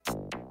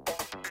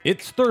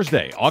It's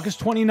Thursday, August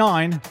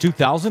 29,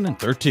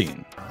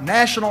 2013.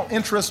 National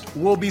interest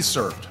will be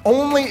served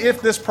only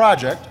if this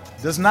project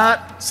does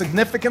not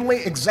significantly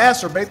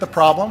exacerbate the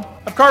problem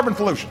of carbon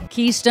pollution.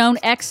 Keystone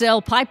XL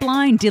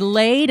pipeline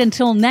delayed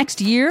until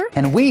next year.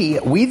 And we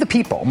the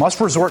people, must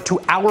resort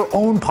to our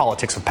own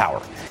politics of power.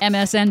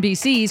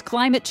 MSNBC's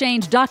climate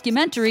change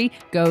documentary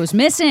goes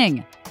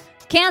missing.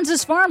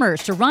 Kansas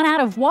farmers to run out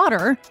of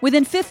water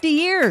within 50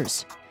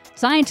 years.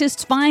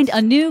 Scientists find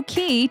a new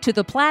key to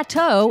the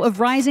plateau of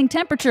rising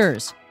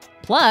temperatures.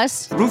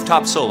 Plus,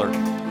 rooftop solar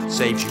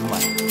saves you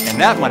money,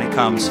 and that money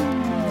comes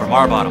from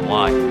our bottom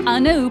line. A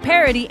new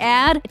parody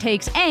ad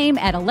takes aim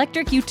at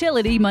electric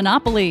utility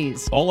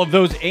monopolies. All of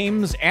those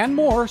aims and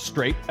more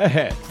straight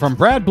ahead. From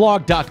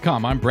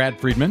BradBlog.com, I'm Brad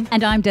Friedman.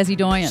 And I'm Desi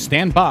Doyen.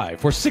 Stand by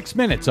for 6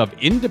 minutes of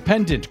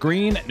independent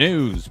green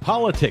news,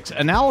 politics,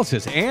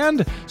 analysis,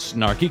 and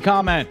snarky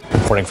comment.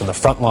 Reporting from the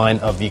front line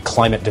of the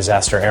climate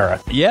disaster era.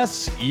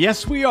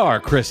 Yes, we are.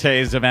 Chris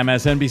Hayes of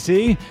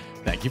MSNBC.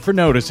 Thank you for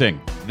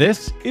noticing.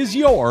 This is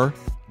your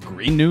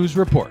Green News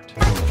Report.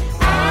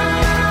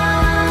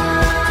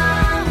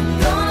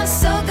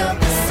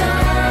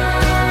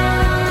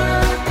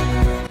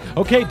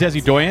 Okay,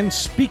 Desi Doyen,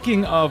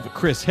 speaking of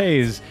Chris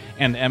Hayes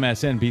and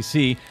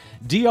MSNBC,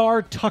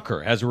 D.R.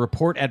 Tucker has a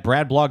report at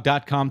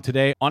BradBlog.com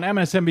today on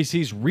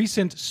MSNBC's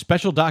recent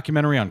special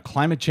documentary on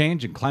climate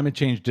change and climate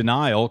change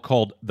denial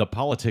called The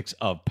Politics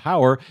of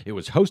Power. It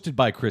was hosted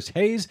by Chris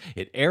Hayes.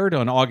 It aired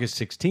on August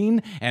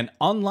 16, and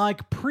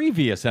unlike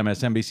previous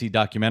MSNBC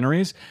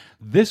documentaries,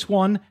 this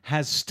one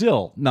has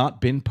still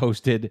not been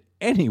posted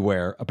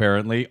anywhere,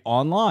 apparently,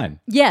 online.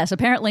 Yes,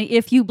 apparently,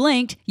 if you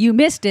blinked, you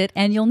missed it,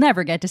 and you'll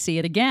never get to see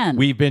it again.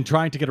 We've been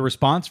trying to get a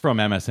response from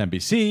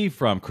MSNBC,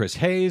 from Chris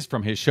Hayes,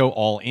 from his show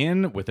All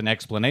In, with an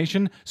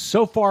explanation.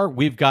 So far,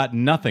 we've got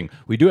nothing.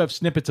 We do have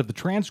snippets of the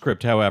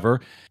transcript,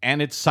 however,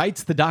 and it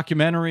cites the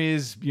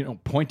documentaries,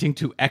 pointing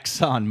to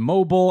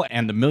ExxonMobil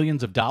and the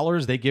millions of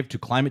dollars they give to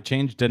climate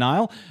change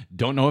denial.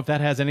 Don't know if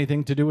that has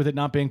anything to do with it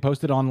not being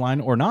posted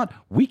online or not.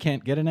 We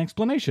can't get an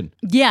explanation.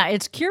 Yeah,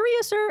 it's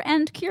curiouser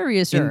and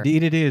curiouser.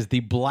 Indeed it is. The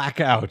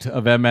blackout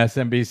of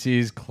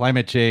MSNBC's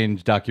climate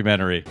change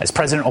documentary. As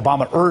President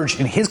Obama urged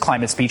in his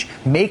climate speech,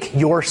 make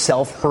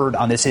yourself heard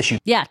on this issue.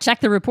 Yeah,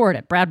 check the report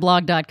at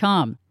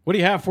BradBlog.com. What do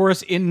you have for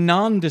us in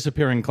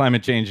non-disappearing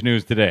climate change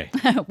news today?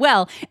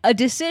 Well, a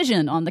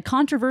decision on the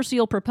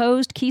controversial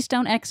proposed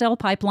Keystone XL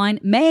pipeline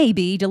may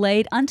be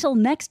delayed until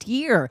next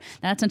year.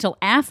 That's until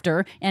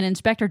after an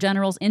Inspector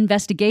General's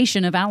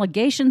investigation of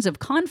allegations of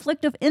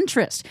conflict of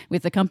interest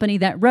with the company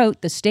that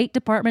wrote the State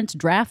Department's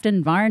draft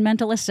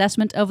environmental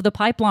assessment of the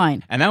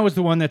pipeline. And that was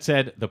the one that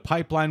said the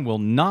pipeline will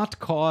not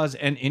cause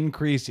an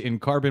increase in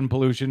carbon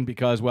pollution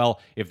because, well,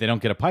 if they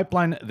don't get a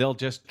pipeline, they'll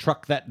just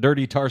truck that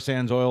dirty tar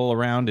sands oil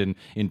around in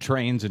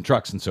trains and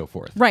trucks and so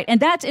forth. Right, and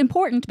that's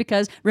important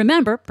because,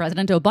 remember,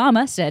 President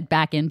Obama said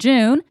back in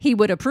June he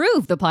would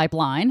approve the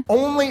pipeline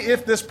only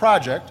if this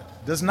project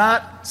does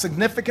not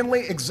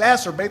significantly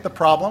exacerbate the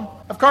problem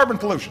of carbon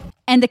pollution.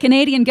 And the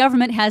Canadian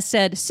government has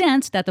said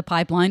since that the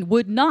pipeline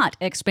would not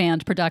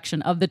expand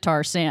production of the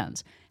tar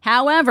sands.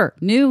 However,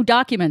 new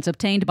documents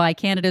obtained by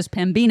Canada's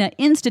Pembina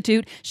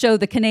Institute show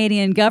the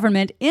Canadian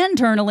government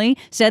internally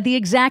said the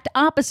exact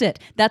opposite,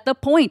 that the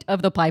point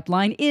of the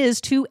pipeline is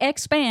to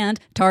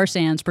expand tar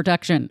sands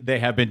production. They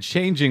have been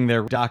changing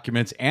their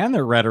documents and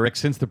their rhetoric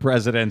since the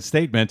president's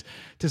statement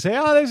to say,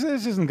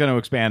 this isn't going to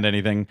expand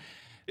anything.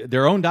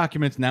 Their own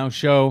documents now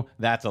show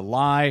that's a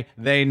lie.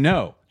 They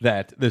know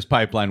that this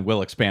pipeline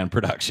will expand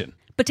production.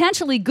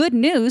 Potentially good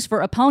news for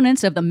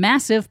opponents of the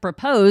massive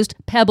proposed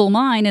Pebble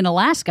Mine in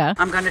Alaska.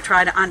 I'm going to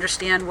try to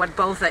understand what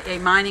both a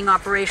mining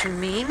operation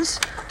means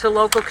to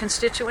local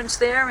constituents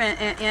there,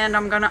 and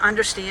I'm going to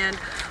understand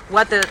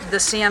what the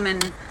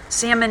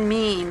salmon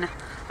mean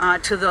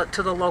to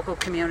the local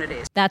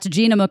communities. That's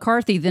Gina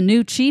McCarthy, the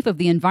new chief of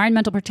the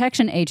Environmental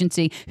Protection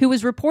Agency, who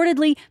was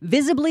reportedly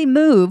visibly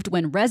moved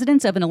when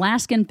residents of an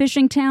Alaskan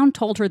fishing town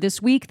told her this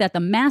week that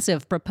the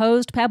massive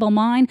proposed Pebble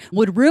Mine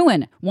would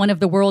ruin one of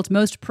the world's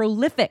most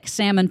prolific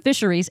salmon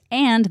fisheries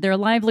and their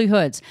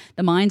livelihoods.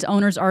 The mine's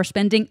owners are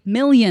spending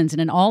millions in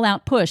an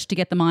all-out push to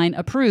get the mine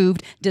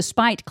approved,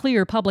 despite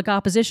clear public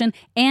opposition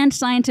and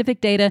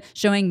scientific data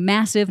showing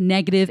massive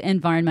negative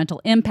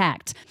environmental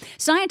impacts.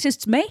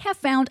 Scientists may have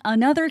found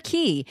another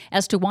key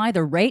as to why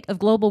the rate of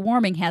global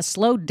warming has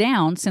slowed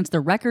down since the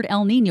record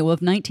El Nino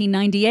of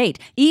 1998,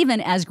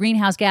 even as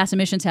greenhouse gas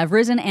emissions have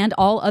risen and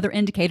all other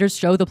indicators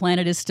show the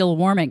planet is still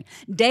warming.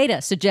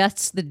 Data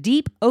suggests the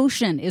deep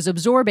ocean is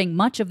absorbing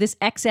much of this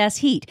excess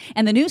heat,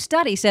 and the new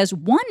study says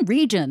one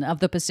region of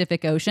the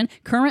Pacific Ocean,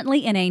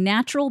 currently in a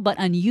natural but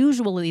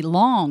unusually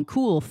long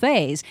cool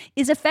phase,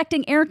 is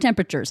affecting air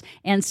temperatures.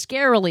 And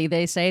scarily,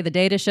 they say, the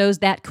data shows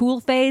that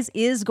cool phase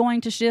is going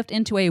to shift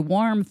into a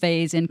warm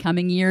phase in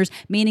coming years,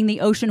 meaning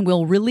the ocean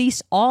will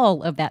release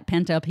all of that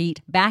pent-up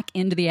heat back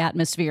into the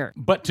atmosphere.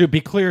 But to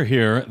be clear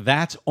here,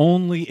 that's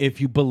only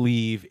if you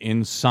believe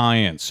in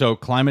science. So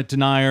climate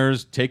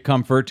deniers, take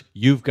comfort.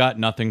 You've got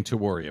nothing to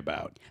worry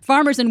about.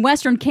 Farmers in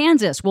western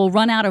Kansas will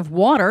run out of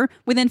water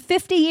within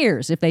 50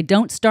 years if they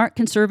don't start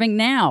conserving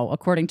now,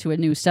 according to a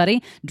new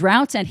study.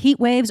 Droughts and heat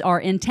waves are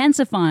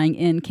intensifying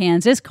in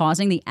Kansas,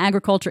 causing the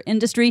agriculture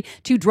industry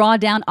to draw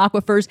down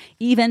aquifers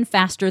even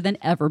faster than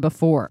ever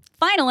before.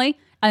 Finally,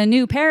 a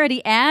new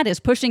parody ad is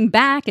pushing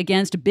back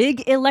against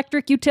big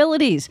electric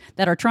utilities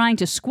that are trying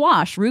to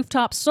squash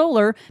rooftop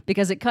solar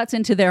because it cuts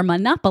into their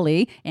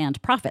monopoly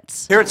and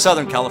profits. Here at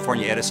Southern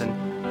California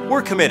Edison,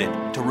 we're committed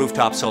to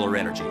rooftop solar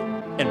energy.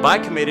 And by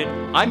committed,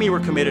 I mean we're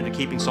committed to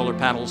keeping solar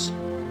panels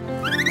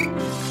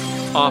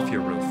off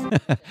your roof.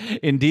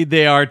 Indeed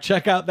they are.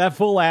 Check out that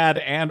full ad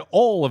and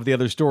all of the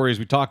other stories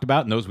we talked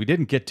about and those we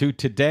didn't get to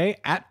today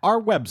at our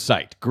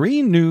website,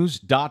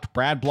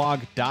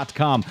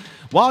 greennews.bradblog.com.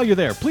 While you're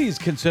there, please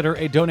consider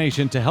a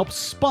donation to help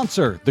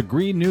sponsor the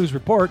Green News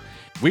Report.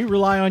 We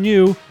rely on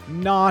you,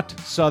 not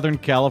Southern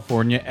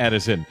California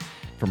Edison.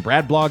 From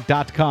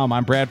bradblog.com,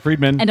 I'm Brad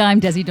Friedman. And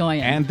I'm Desi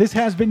Doyen. And this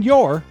has been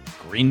your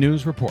Green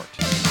News Report.